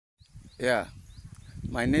Yeah,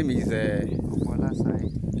 my name is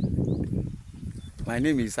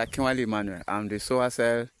Akinwale Emmanuel. I'm the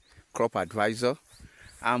Zowasel crop advisor.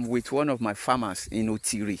 I'm with one of my farmers in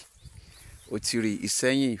Otire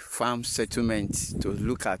Iseyin farm settlement to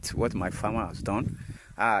look at what my farmer has done.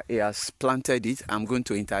 He has planted it. I'm going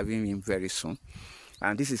to interview him very soon.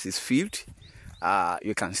 And this is his field.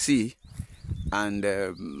 You can see, and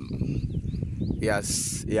he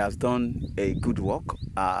has done a good work.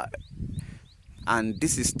 And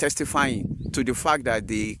this is testifying to the fact that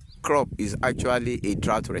the crop is actually a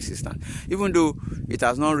drought resistant, even though it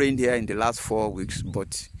has not rained here in the last 4 weeks,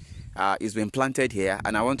 but it's been planted here.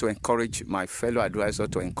 And I want to encourage my fellow advisor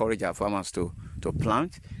to encourage our farmers to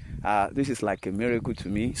plant. This is like a miracle to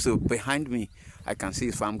me. So behind me I can see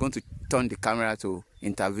his farm. I'm going to turn the camera to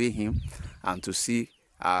interview him and to see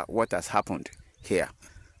what has happened here.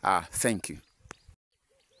 Thank you.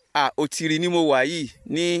 Otire ni mo wà yìí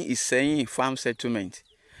ní Iseyin farm settlement.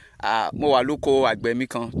 Mo wà lóko àgbẹ̀ mi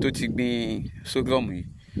kan tó ti gbin sorghum yìí.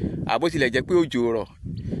 Bó tilẹ̀ jẹ́ pé òjò rọ̀,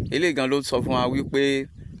 eléyìí gan ló sọ fún wa wípé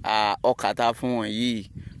ọkà tá fún wọn yìí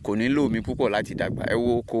kò nílò omi púpọ̀ láti dàgbà. Ẹ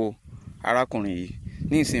wo oko arákùnrin yìí.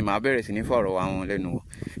 Ní ìsìn màá bẹ̀rẹ̀ sí ní fọ̀rọ̀ wá wọn lẹ́nu wò.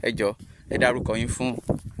 Ẹ jọ̀ọ́, ẹ dárúkọ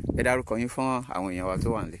yín fún àwọn èèyàn wa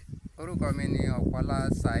tó wà nílé. Orúkọ mi ni Otire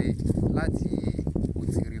Iseyin láti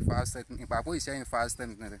Otire ìpapò Iseyin farm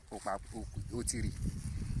settlement Otire.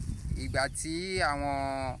 Ìgbà tí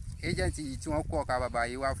àwọn agenti tí wọ́n kó ọkà bàbà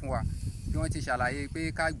yìí wá fún wa, bí wọ́n ti ṣàlàyé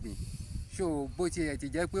pé ká gbìn, so bó ti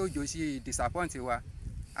jẹ́ pé òjò sì disappoint wa,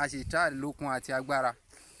 a sì try lókun àti agbára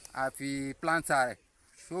a fi planter rẹ̀.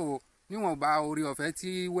 So níwọ̀nba orí ọ̀fẹ́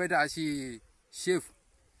tí weather sì shave,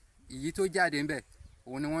 èyí tó jáde ń bẹ̀,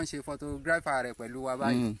 òun ni wọ́n ṣe photographer rẹ̀ pẹ̀lú wa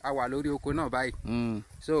báyìí. A wà lórí oko náà báyìí.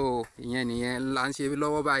 So ìyẹn là ń ṣe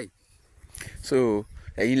lọ́wọ́ báyìí. So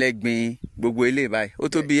ẹ̀yin lẹ gbìn gbogbo ilé báyìí. Ó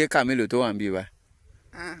tó bí éka mélòó tó wà níbí báyìí?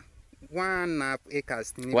 1.5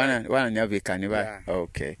 acres ní báyìí. 1.5 acre ní báyìí.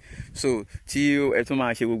 Okay. So tí ẹ tún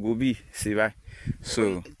máa ṣe gbogbo bí sí báyìí.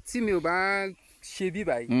 So tí mi ò bá ṣe bí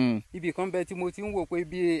báyìí, ibì kan bẹ tí mo ti ń wò pé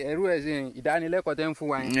bí ẹrú ẹ̀sìn ìdánilẹ́kọ̀ọ́ tẹ́ ń fún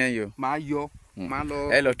wa yẹn, máa yọ.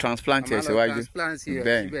 Ẹ lọ transplant ẹ síwájú.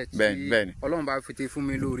 Bẹ́ẹ̀ni. Ọlọ́run bá fi ti fún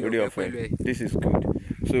mi lórí ọ̀fẹ́ pẹ̀lú ẹ. This is good.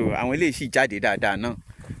 So àwọn eléyìí sì jáde dáadáa náà,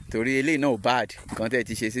 torí eléyìí náà bad, kan tẹ́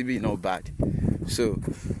ti ṣe síbí náà bad. So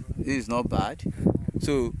this is not bad.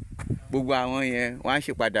 So gbogbo àwọn yẹn wọ́n á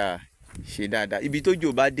ṣe padà ṣe dáadáa. Ibi tó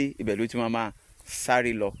jò bá dé, ibẹ̀ ló ti máa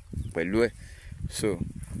sáré lọ pẹ̀lú ẹ̀. So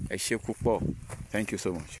ẹ ṣé púpọ̀. Thank you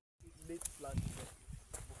so much.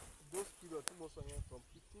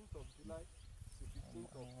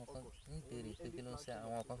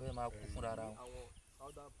 Àwọn kan fẹ́ máa kú fúnra ara wọn.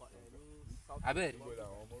 Abẹ́ẹ̀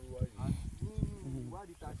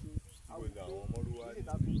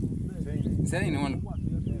sẹ́yìn ni wọ́n lọ.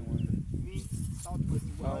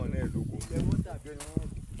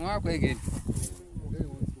 Wọ́n á pẹ́ gẹ̀ẹ́dì.